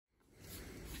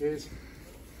is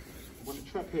I'm going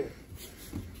to trap here.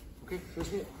 Okay, so it's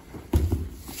here.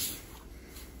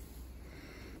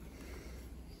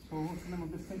 So what's the name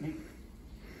of this technique?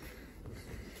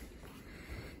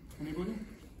 Anybody?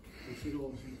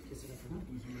 Ushiro Kizakana.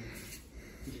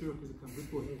 Ushiro Kizakana.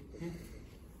 Good boy. Okay?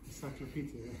 Start to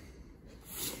repeat it.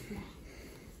 Okay.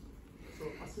 So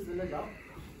I see the leg out.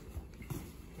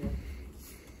 Okay.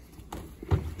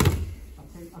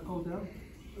 I go down.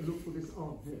 I look for this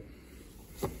arm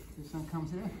here. This one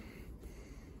comes here.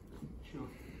 Sure.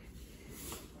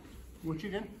 Watch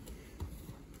again.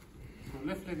 So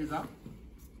left leg is up.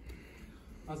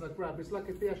 As I grab, it's like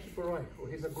a hisa-guruma or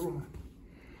hisa-guruma.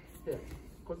 Here,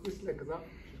 because this leg is up,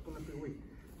 she's going to be weak.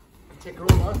 I take her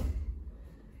over,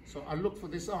 so I look for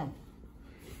this arm.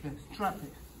 Then trap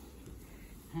it.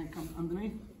 Hand comes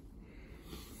underneath.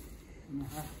 And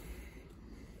I have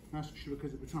nice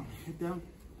shurikas at the time. Head down.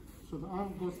 So the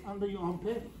arm goes under your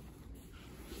armpit.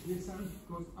 This hand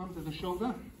goes under the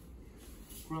shoulder.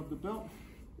 Grab the belt.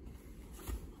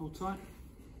 Hold tight.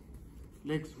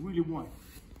 Legs really wide.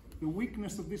 The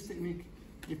weakness of this technique,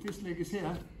 if this leg is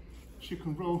here, she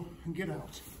can roll and get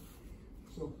out.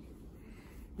 So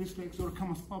this leg sort of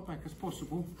come as far back as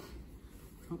possible.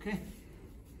 Okay?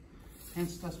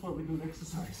 Hence, that's why we do the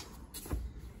exercise.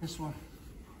 This one.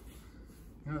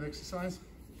 You know the exercise?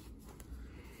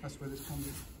 That's where this comes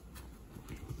in.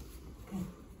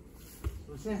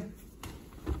 So it's there.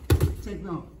 Take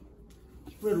down.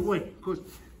 Spread away. Because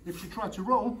if she tried to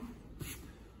roll,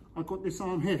 I've got this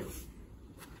arm here.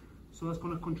 So that's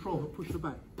going to control her, push her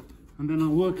back. And then I'll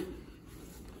work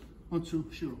onto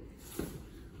Shiro.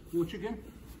 Watch again.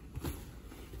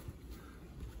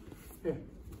 Here.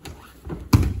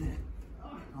 There.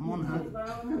 I'm on her.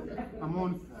 I'm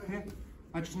on here.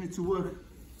 I just need to work.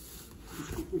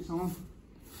 Just put this on.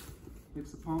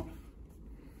 Legs apart.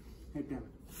 Head down.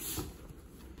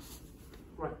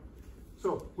 Right.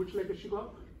 So, which leg has she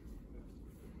got?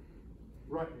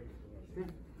 Right leg. Okay.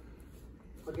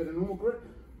 If I get a normal grip,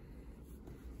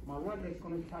 my right leg is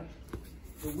going to catch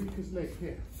the weakest leg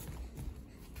here.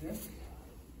 Okay?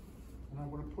 And I'm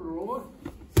going to pull her over.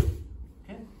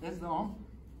 Okay, there's the arm.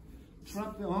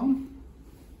 Trap the arm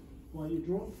while you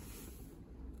drop.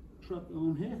 Trap the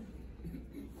arm here.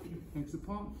 Legs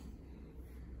apart.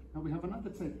 Now we have another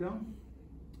takedown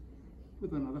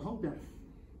with another hold down.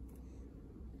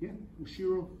 Yeah,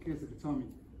 Ushiro Kezakatami.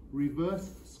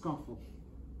 Reverse scuffle.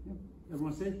 Yeah?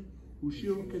 Everyone say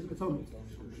Ushiro Kezakatami.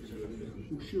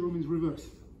 Ushiro means reverse.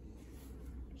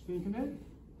 Just thinking that?